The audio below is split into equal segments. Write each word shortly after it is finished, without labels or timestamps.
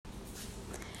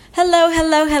Hello,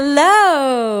 hello,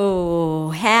 hello.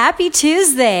 Happy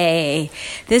Tuesday.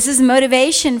 This is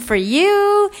motivation for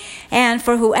you and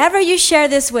for whoever you share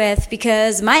this with,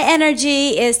 because my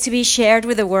energy is to be shared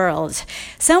with the world.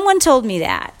 Someone told me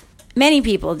that. Many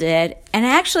people did, and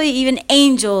actually even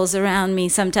angels around me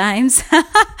sometimes.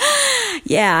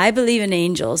 Yeah, I believe in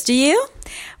angels. Do you?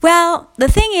 Well, the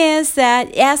thing is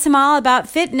that, yes, I'm all about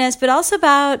fitness, but also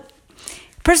about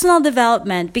personal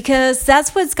development, because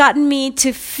that's what's gotten me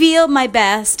to feel my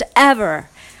best ever.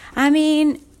 I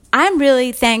mean, I'm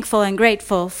really thankful and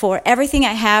grateful for everything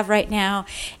I have right now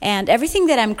and everything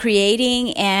that I'm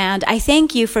creating. And I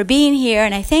thank you for being here.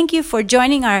 And I thank you for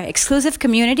joining our exclusive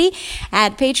community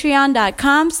at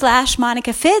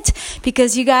patreon.com/MonicaFit,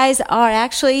 because you guys are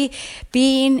actually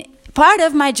being part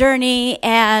of my journey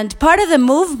and part of the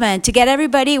movement to get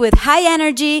everybody with high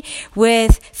energy,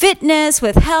 with fitness,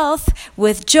 with health,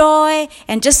 with joy,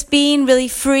 and just being really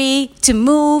free to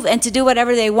move and to do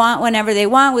whatever they want, whenever they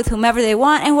want, with whomever they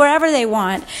want, and wherever they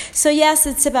want. So yes,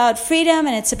 it's about freedom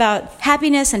and it's about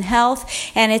happiness and health,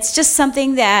 and it's just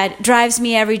something that drives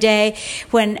me every day.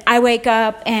 When I wake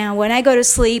up and when I go to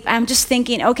sleep, I'm just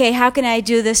thinking, okay, how can I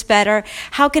do this better?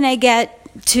 How can I get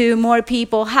to more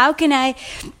people? How can I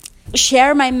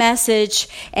share my message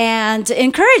and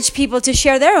encourage people to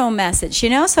share their own message,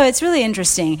 So it's really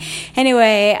interesting.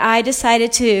 Anyway, I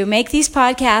decided to make these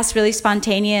podcasts really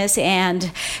spontaneous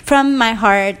and from my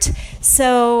heart.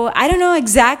 So I don't know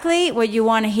exactly what you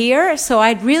want to hear. So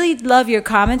I'd really love your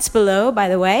comments below, by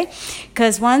the way,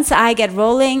 because once I get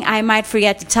rolling, I might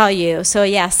forget to tell you. So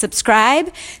yeah,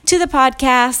 subscribe to the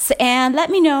podcasts and let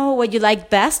me know what you like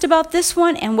best about this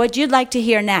one and what you'd like to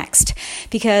hear next.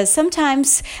 Because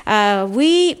sometimes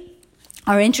we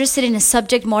are interested in a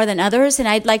subject more than others, and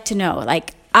I'd like to know.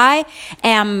 Like, I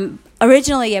am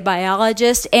originally a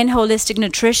biologist in holistic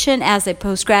nutrition as a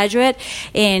postgraduate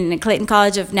in Clayton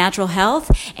College of Natural Health,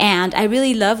 and I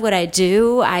really love what I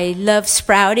do. I love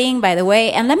sprouting, by the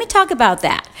way, and let me talk about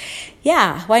that.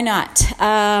 Yeah, why not?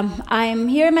 I'm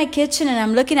here in my kitchen and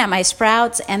I'm looking at my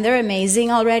sprouts, and they're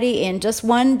amazing already in just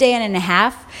 1 day and a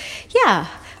half. Yeah,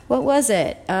 what was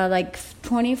it? Like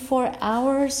 24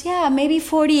 hours? Yeah, maybe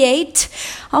 48.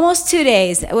 Almost 2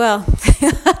 days. Well,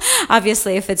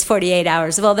 obviously if it's 48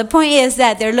 hours. Well, the point is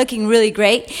that they're looking really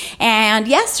great. And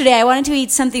yesterday I wanted to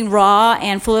eat something raw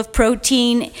and full of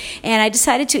protein. And I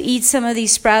decided to eat some of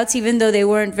these sprouts even though they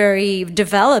weren't very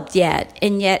developed yet.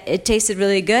 And yet it tasted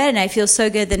really good. And I feel so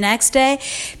good the next day,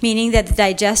 meaning that the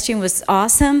digestion was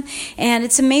awesome. And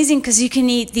it's amazing because you can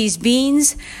eat these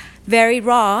beans very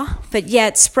raw, but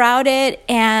yet sprouted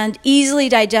and easily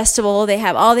digestible. They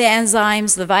have all the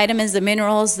enzymes, the vitamins, the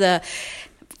minerals, the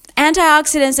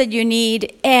antioxidants that you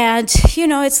need. And,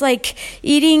 it's like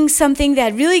eating something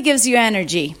that really gives you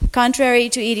energy, contrary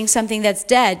to eating something that's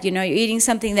dead. You're eating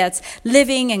something that's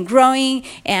living and growing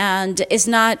and is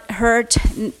not hurt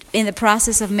in the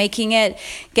process of making it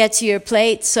get to your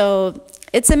plate. So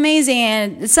it's amazing,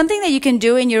 and it's something that you can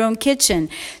do in your own kitchen.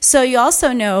 So you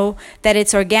also know that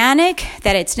it's organic,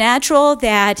 that it's natural,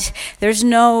 that there's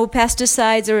no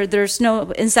pesticides or there's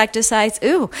no insecticides.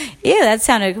 Ew, that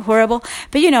sounded horrible,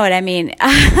 but you know what I mean.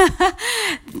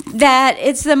 That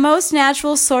it's the most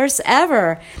natural source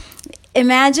ever.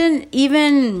 Imagine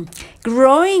even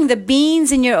growing the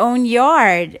beans in your own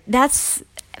yard. That's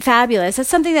fabulous. That's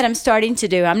something that I'm starting to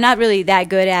do. I'm not really that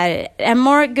good at it. I'm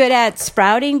more good at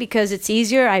sprouting because it's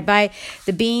easier. I buy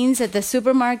the beans at the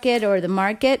supermarket or the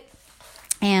market,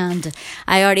 and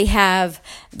I already have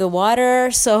the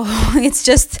water. So it's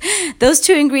just those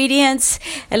two ingredients,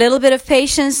 a little bit of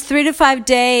patience, 3 to 5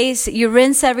 days. You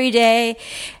rinse every day.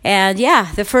 And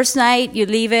yeah, the first night you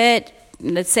leave it,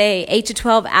 let's say 8 to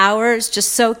 12 hours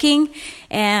just soaking,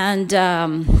 and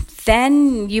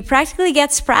then you practically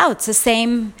get sprouts the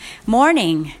same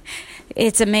morning.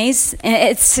 It's amazing.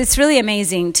 It's really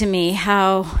amazing to me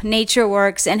how nature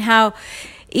works and how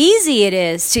easy it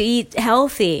is to eat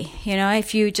healthy,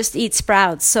 if you just eat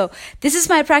sprouts. So this is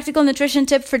my practical nutrition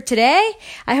tip for today.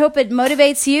 I hope it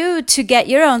motivates you to get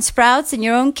your own sprouts in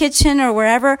your own kitchen or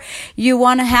wherever you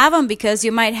want to have them, because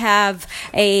you might have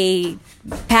a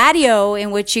patio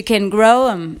in which you can grow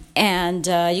them, and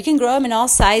you can grow them in all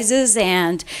sizes,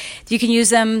 and you can use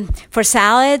them for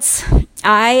salads.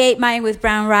 I ate mine with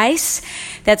brown rice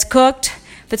that's cooked,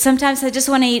 but sometimes I just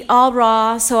want to eat all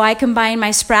raw, so I combine my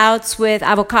sprouts with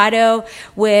avocado,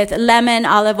 with lemon,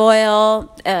 olive oil,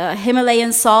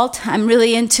 Himalayan salt. I'm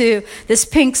really into this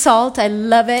pink salt. I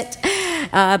love it.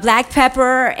 Black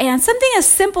pepper, and something as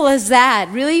simple as that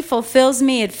really fulfills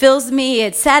me. It fills me,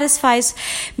 it satisfies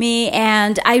me,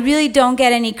 and I really don't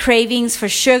get any cravings for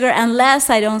sugar unless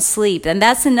I don't sleep. And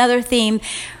that's another theme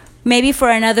maybe for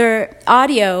another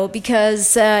audio,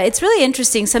 because it's really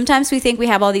interesting. Sometimes we think we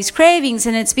have all these cravings,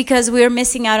 and it's because we're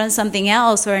missing out on something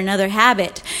else or another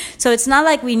habit. So it's not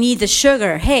like we need the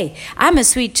sugar. Hey, I'm a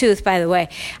sweet tooth, by the way.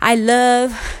 I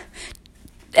love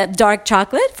dark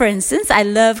chocolate, for instance. I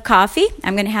love coffee.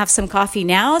 I'm going to have some coffee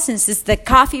now since it's the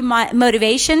coffee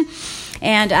motivation,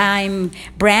 and I'm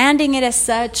branding it as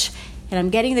such. And I'm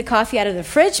getting the coffee out of the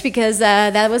fridge because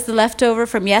that was the leftover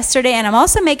from yesterday. And I'm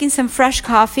also making some fresh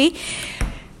coffee,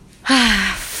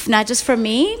 not just for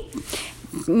me,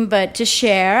 but to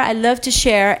share. I love to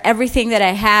share everything that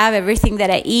I have, everything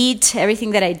that I eat,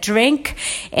 everything that I drink.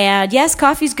 And yes,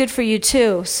 coffee is good for you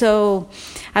too. So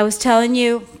I was telling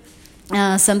you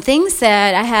some things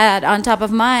that I had on top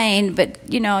of mind, but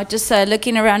just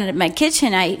looking around at my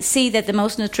kitchen, I see that the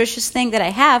most nutritious thing that I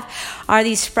have are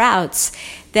these sprouts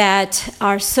that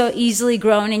are so easily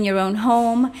grown in your own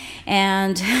home.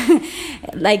 And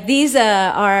like these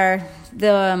are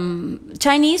the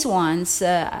Chinese ones.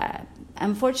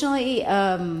 Unfortunately,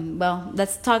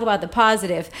 let's talk about the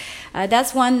positive.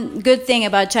 That's one good thing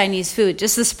about Chinese food,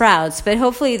 just the sprouts. But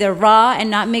hopefully they're raw and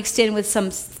not mixed in with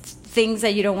some things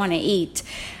that you don't want to eat.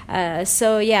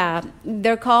 So yeah,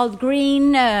 they're called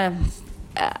green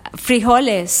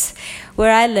frijoles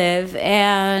where I live.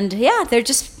 And yeah, they're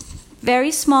just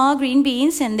very small green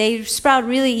beans, and they sprout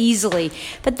really easily.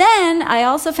 But then I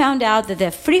also found out that the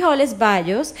frijoles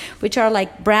bayos, which are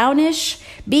like brownish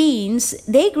beans,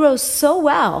 they grow so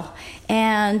well.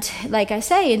 And like I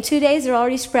say, in 2 days, they're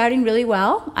already sprouting really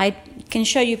well. I can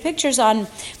show you pictures on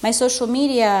my social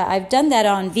media. I've done that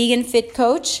on Vegan Fit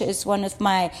Coach. It's one of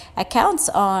my accounts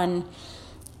on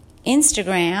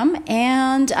Instagram.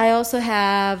 And I also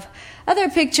have other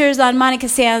pictures on Monica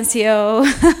Sancio.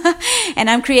 And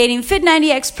I'm creating Fit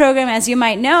 90X program, as you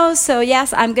might know. So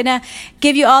yes, I'm going to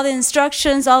give you all the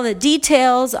instructions, all the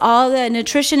details, all the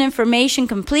nutrition information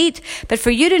complete. But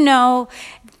for you to know,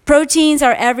 proteins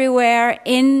are everywhere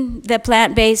in the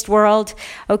plant-based world,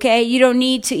 okay? You don't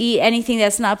need to eat anything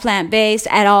that's not plant-based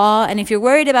at all. And if you're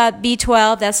worried about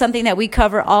B12, that's something that we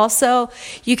cover also.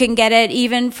 You can get it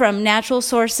even from natural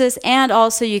sources, and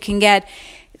also you can get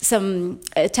some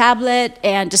tablet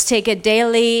and just take it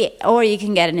daily, or you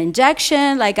can get an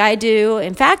injection like I do.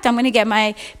 In fact, I'm going to get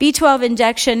my B12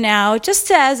 injection now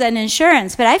just as an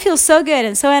insurance, but I feel so good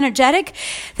and so energetic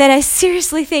that I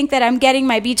seriously think that I'm getting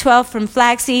my B12 from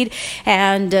flaxseed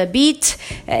and beet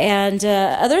and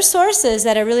other sources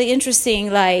that are really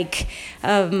interesting, like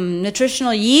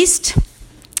nutritional yeast.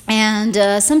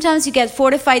 And sometimes you get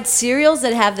fortified cereals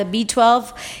that have the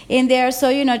B12 in there. So,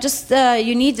 you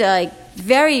need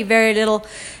very, very little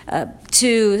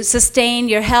to sustain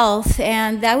your health.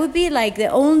 And that would be like the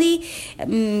only,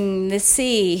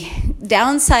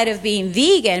 downside of being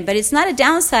vegan. But it's not a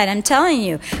downside, I'm telling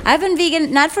you. I've been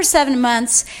vegan not for 7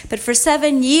 months, but for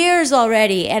 7 years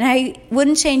already. And I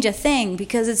wouldn't change a thing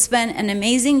because it's been an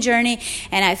amazing journey.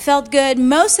 And I felt good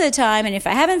most of the time. And if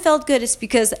I haven't felt good, it's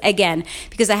because I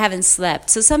haven't slept.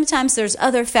 So sometimes there's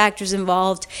other factors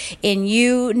involved in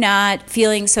you not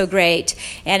feeling so great.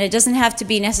 And it doesn't have to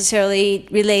be necessarily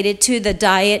related to the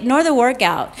diet nor the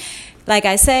workout. Like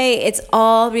I say, it's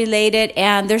all related,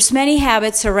 and there's many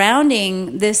habits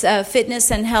surrounding this fitness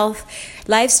and health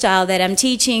lifestyle that I'm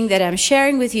teaching, that I'm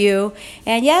sharing with you.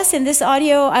 And yes, in this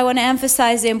audio, I want to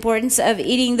emphasize the importance of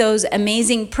eating those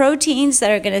amazing proteins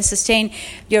that are going to sustain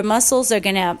your muscles. They're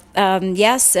going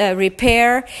to,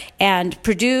 repair and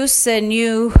produce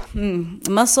new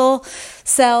muscle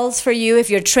cells for you if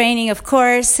you're training, of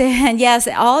course. And yes,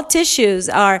 all tissues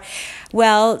are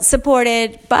well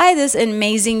supported by this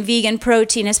amazing vegan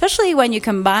protein, especially when you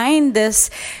combine this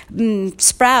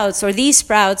sprouts or these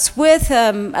sprouts with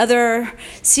other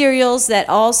cereals that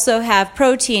also have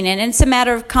protein. And it's a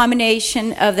matter of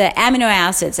combination of the amino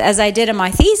acids, as I did in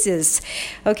my thesis.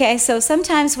 Okay, so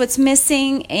sometimes what's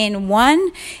missing in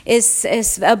one is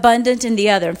abundant in the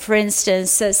other. For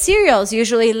instance, cereals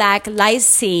usually lack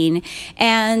lysine,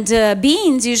 and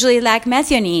beans usually lack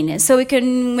methionine. So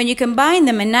when you combine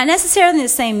them, and not necessarily in the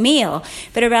same meal,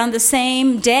 but around the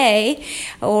same day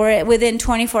or within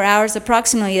 24 hours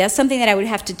approximately, that's something that I would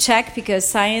have to check because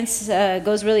science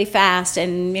goes really fast.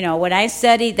 And, when I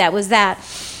studied, that was that.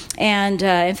 And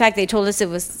in fact, they told us it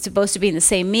was supposed to be in the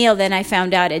same meal. Then I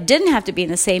found out it didn't have to be in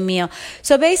the same meal.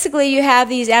 So basically, you have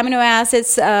these amino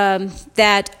acids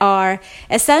that are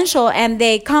essential, and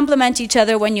they complement each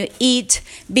other when you eat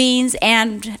beans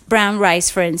and brown rice,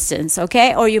 for instance,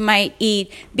 okay? Or you might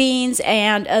eat beans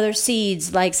and other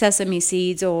seeds like sesame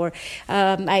seeds, or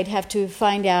I'd have to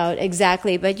find out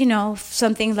exactly. But,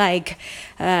 something like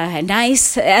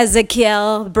nice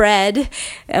Ezekiel bread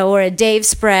or a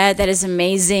Dave's bread that is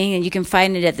amazing, and you can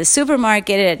find it at the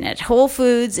supermarket and at Whole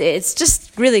Foods. It's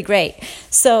just really great.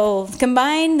 So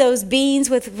combine those beans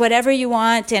with whatever you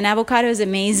want, and avocado is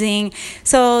amazing.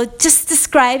 So just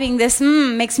describing this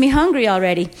makes me hungry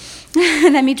already.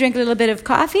 Let me drink a little bit of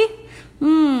coffee.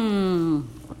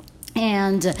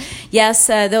 And yes,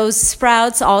 those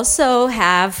sprouts also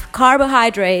have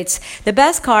carbohydrates, the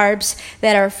best carbs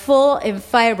that are full in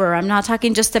fiber. I'm not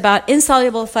talking just about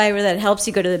insoluble fiber that helps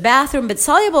you go to the bathroom, but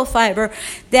soluble fiber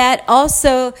that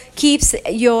also keeps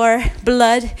your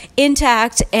blood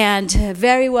intact and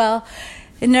very well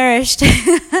nourished.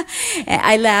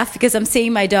 I laugh because I'm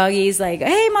seeing my doggies like,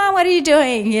 hey mom, what are you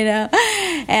doing?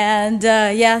 And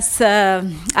yes,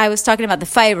 I was talking about the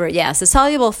fiber. Yes, the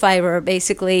soluble fiber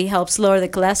basically helps lower the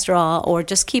cholesterol or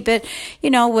just keep it,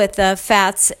 with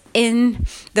fats in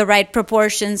the right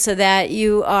proportion so that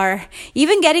you are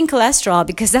even getting cholesterol,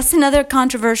 because that's another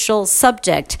controversial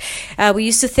subject. We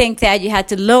used to think that you had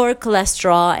to lower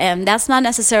cholesterol, and that's not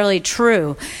necessarily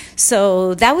true.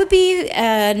 So that would be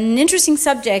an interesting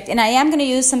subject, and I am going to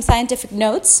use some scientific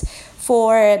notes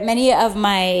for many of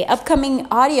my upcoming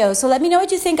audios. So let me know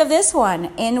what you think of this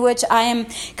one, in which I am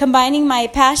combining my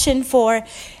passion for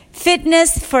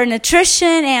fitness, for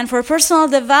nutrition, and for personal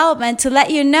development to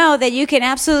let you know that you can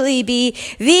absolutely be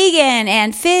vegan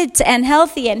and fit and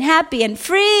healthy and happy and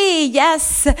free.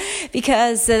 Yes,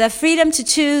 because the freedom to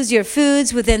choose your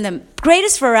foods within the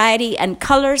greatest variety and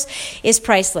colors is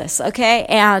priceless, okay?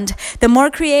 And the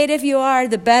more creative you are,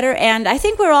 the better. And I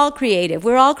think we're all creative.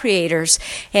 We're all creators.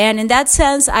 And in that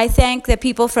sense, I thank the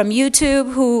people from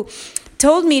YouTube who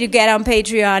told me to get on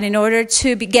Patreon in order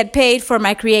to get paid for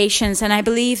my creations, and I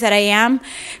believe that I am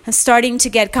starting to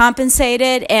get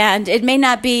compensated. And it may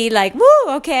not be like,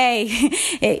 woo,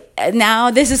 okay,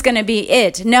 now this is going to be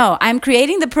it. No, I'm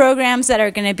creating the programs that are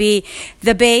going to be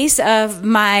the base of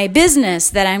my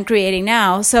business that I'm creating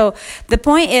now. So the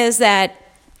point is that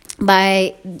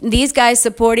by these guys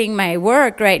supporting my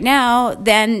work right now,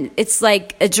 then it's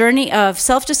like a journey of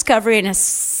self-discovery and a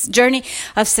journey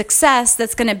of success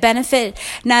that's going to benefit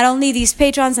not only these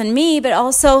patrons and me, but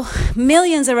also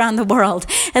millions around the world.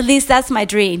 At least that's my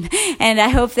dream. And I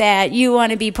hope that you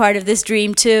want to be part of this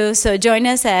dream too. So join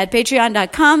us at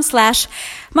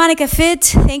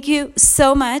patreon.com/MonicaFit. Thank you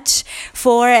so much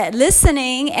for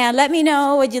listening, and let me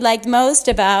know what you liked most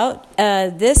about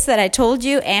this that I told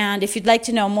you. And if you'd like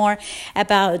to know more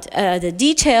about the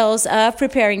details of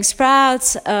preparing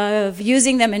sprouts, of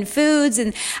using them in foods,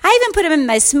 and I even put them in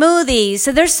my smoothies.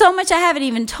 So there's so much I haven't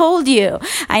even told you.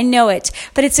 I know it.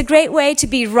 But it's a great way to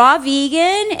be raw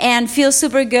vegan and feel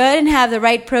super good and have the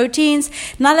right proteins.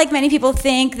 Not like many people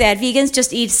think that vegans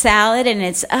just eat salad, and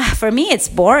it's, for me, it's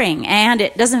boring and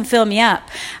it doesn't fill me up.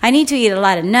 I need to eat a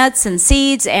lot of nuts and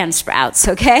seeds and sprouts,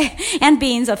 okay? And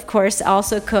beans, of course,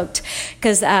 also cooked,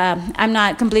 because I'm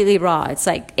not completely raw. It's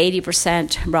like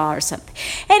 80% raw or something.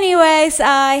 Anyways,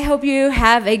 I hope you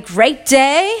have a great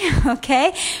day,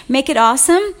 okay? Make it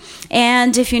awesome.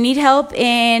 And if you need help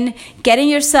in getting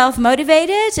yourself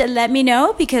motivated, let me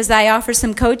know, because I offer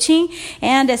some coaching,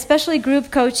 and especially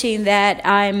group coaching that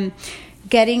I'm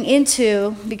getting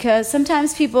into, because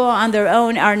sometimes people on their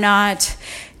own are not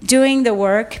doing the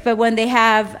work, but when they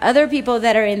have other people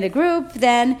that are in the group,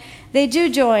 then they do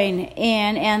join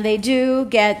in and they do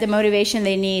get the motivation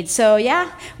they need. So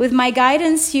yeah, with my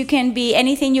guidance, you can be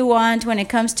anything you want when it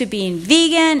comes to being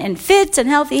vegan and fit and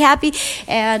healthy, happy.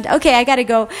 And okay, I gotta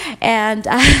go. And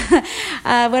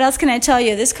what else can I tell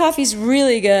you? This coffee's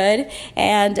really good,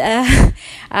 and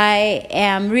I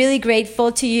am really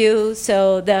grateful to you.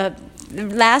 So the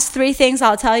last 3 things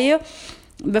I'll tell you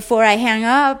before I hang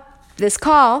up this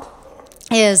call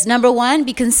is, number 1,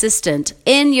 be consistent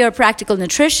in your practical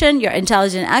nutrition, your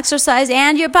intelligent exercise,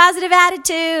 and your positive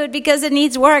attitude, because it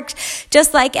needs work.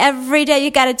 Just like every day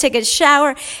you got to take a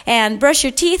shower and brush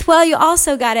your teeth, well, you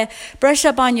also got to brush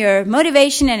up on your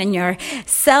motivation and in your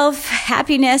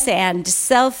self-happiness and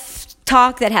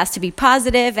self-talk that has to be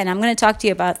positive. And I'm going to talk to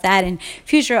you about that in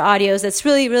future audios. That's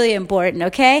really, really important,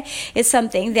 okay? It's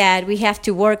something that we have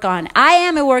to work on. I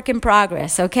am a work in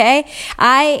progress, okay?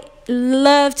 I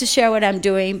love to share what I'm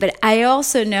doing, but I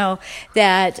also know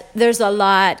that there's a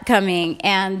lot coming,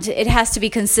 and it has to be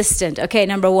consistent. Okay,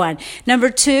 number 1. Number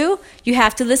 2, you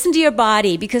have to listen to your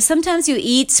body, because sometimes you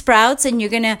eat sprouts and you're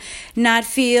gonna not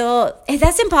feel,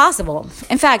 that's impossible.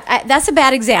 In fact, that's a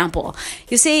bad example.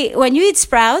 You see, when you eat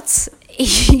sprouts,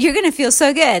 you're going to feel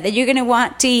so good that you're going to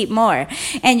want to eat more.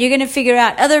 And you're going to figure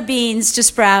out other beans to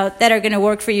sprout that are going to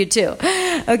work for you too.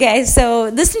 Okay, so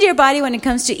listen to your body when it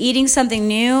comes to eating something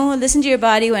new. Listen to your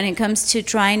body when it comes to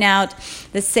trying out,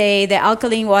 let's say, the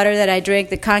alkaline water that I drink,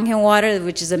 the Kangen water,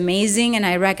 which is amazing, and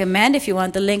I recommend. If you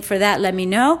want the link for that, let me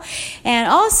know. And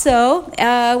also,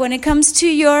 when it comes to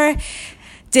your,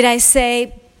 did I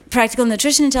say practical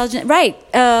nutrition intelligence? Right.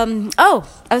 I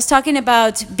was talking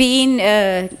about being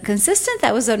consistent.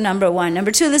 That was number one.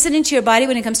 Number two, listening to your body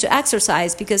when it comes to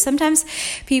exercise, because sometimes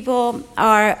people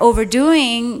are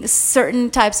overdoing certain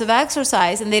types of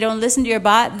exercise and they don't listen to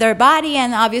their body,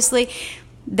 and obviously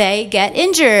they get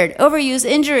injured. Overuse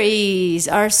injuries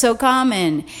are so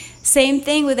common. Same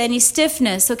thing with any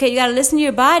stiffness. Okay, you got to listen to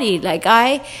your body. Like,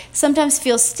 I sometimes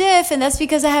feel stiff, and that's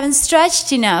because I haven't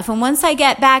stretched enough. And once I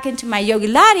get back into my Yogi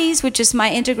Lattes, which is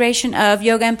my integration of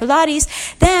yoga and Pilates,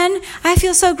 then I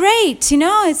feel so great. You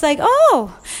know, it's like,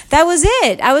 oh, that was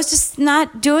it. I was just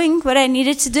not doing what I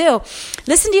needed to do.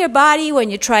 Listen to your body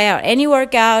when you try out any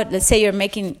workout. Let's say you're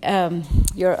making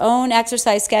your own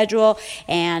exercise schedule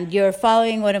and you're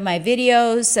following one of my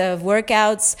videos of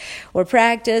workouts or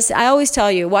practice. I always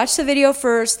tell you, watch the video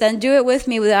first, then do it with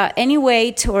me without any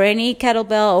weight or any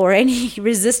kettlebell or any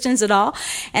resistance at all.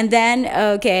 And then,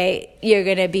 okay, you're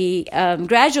going to be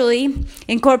gradually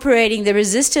incorporating the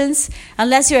resistance,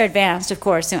 unless you're advanced, of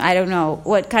course. And I don't know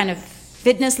what kind of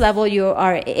fitness level you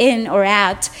are in or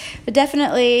at, but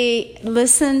definitely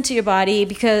listen to your body,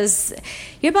 because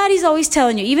your body's always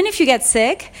telling you, even if you get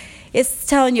sick, it's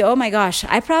telling you, oh my gosh,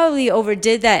 I probably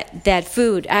overdid that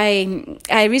food.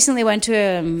 I recently went to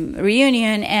a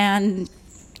reunion, and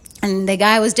the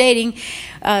guy I was dating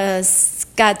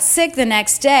got sick the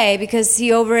next day because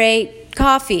he overate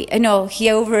coffee. No,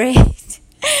 he overate.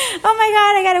 Oh my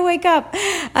God, I gotta wake up.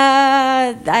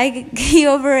 He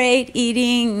overate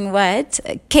eating what?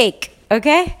 Cake.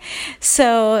 Okay,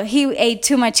 so he ate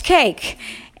too much cake.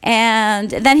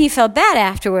 And then he felt bad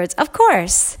afterwards. Of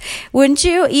course. Wouldn't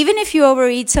you? Even if you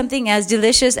overeat something as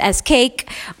delicious as cake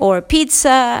or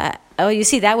pizza. Oh, you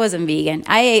see, that wasn't vegan.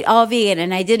 I ate all vegan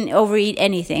and I didn't overeat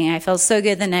anything. I felt so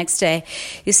good the next day.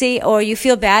 You see, or you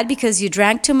feel bad because you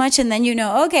drank too much, and then you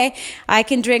know, okay, I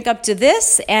can drink up to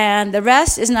this and the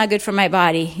rest is not good for my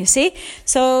body. You see?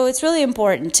 So it's really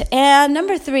important. And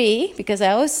number 3, because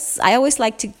I always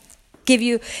like to give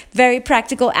you very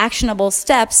practical, actionable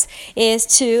steps, is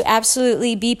to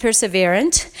absolutely be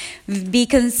perseverant. Be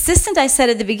consistent. I said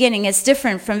at the beginning, it's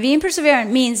different. From being perseverant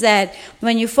means that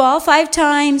when you fall 5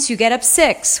 times, you get up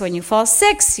 6. When you fall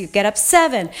 6, you get up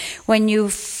 7. When you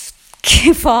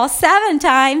fall 7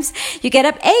 times, you get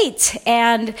up 8.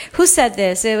 And who said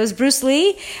this? It was Bruce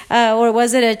Lee, or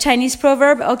was it a Chinese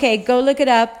proverb? Okay, go look it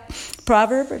up.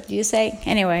 Proverb, do you say?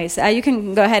 Anyways, you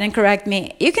can go ahead and correct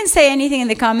me. You can say anything in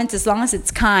the comments as long as it's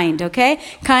kind, okay?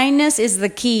 Kindness is the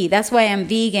key. That's why I'm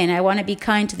vegan. I want to be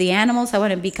kind to the animals. I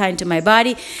want to be kind to my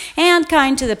body and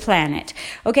kind to the planet,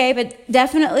 okay? But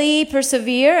definitely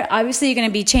persevere. Obviously, you're going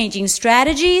to be changing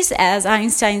strategies, as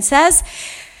Einstein says.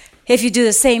 If you do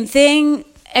the same thing,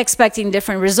 expecting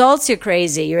different results, you're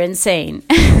crazy. You're insane.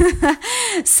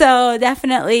 So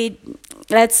definitely,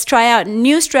 let's try out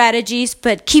new strategies,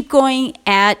 but keep going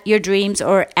at your dreams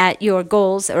or at your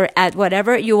goals or at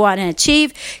whatever you want to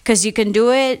achieve, because you can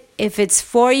do it. If it's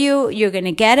for you, you're going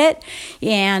to get it.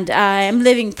 And I'm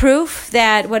living proof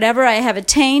that whatever I have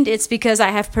attained, it's because I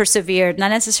have persevered, not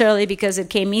necessarily because it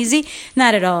came easy,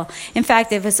 not at all. In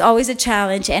fact, it was always a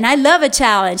challenge, and I love a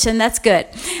challenge, and that's good.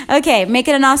 Okay, make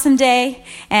it an awesome day,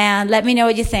 and let me know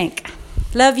what you think.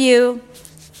 Love you.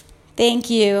 Thank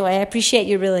you. I appreciate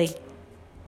you, really.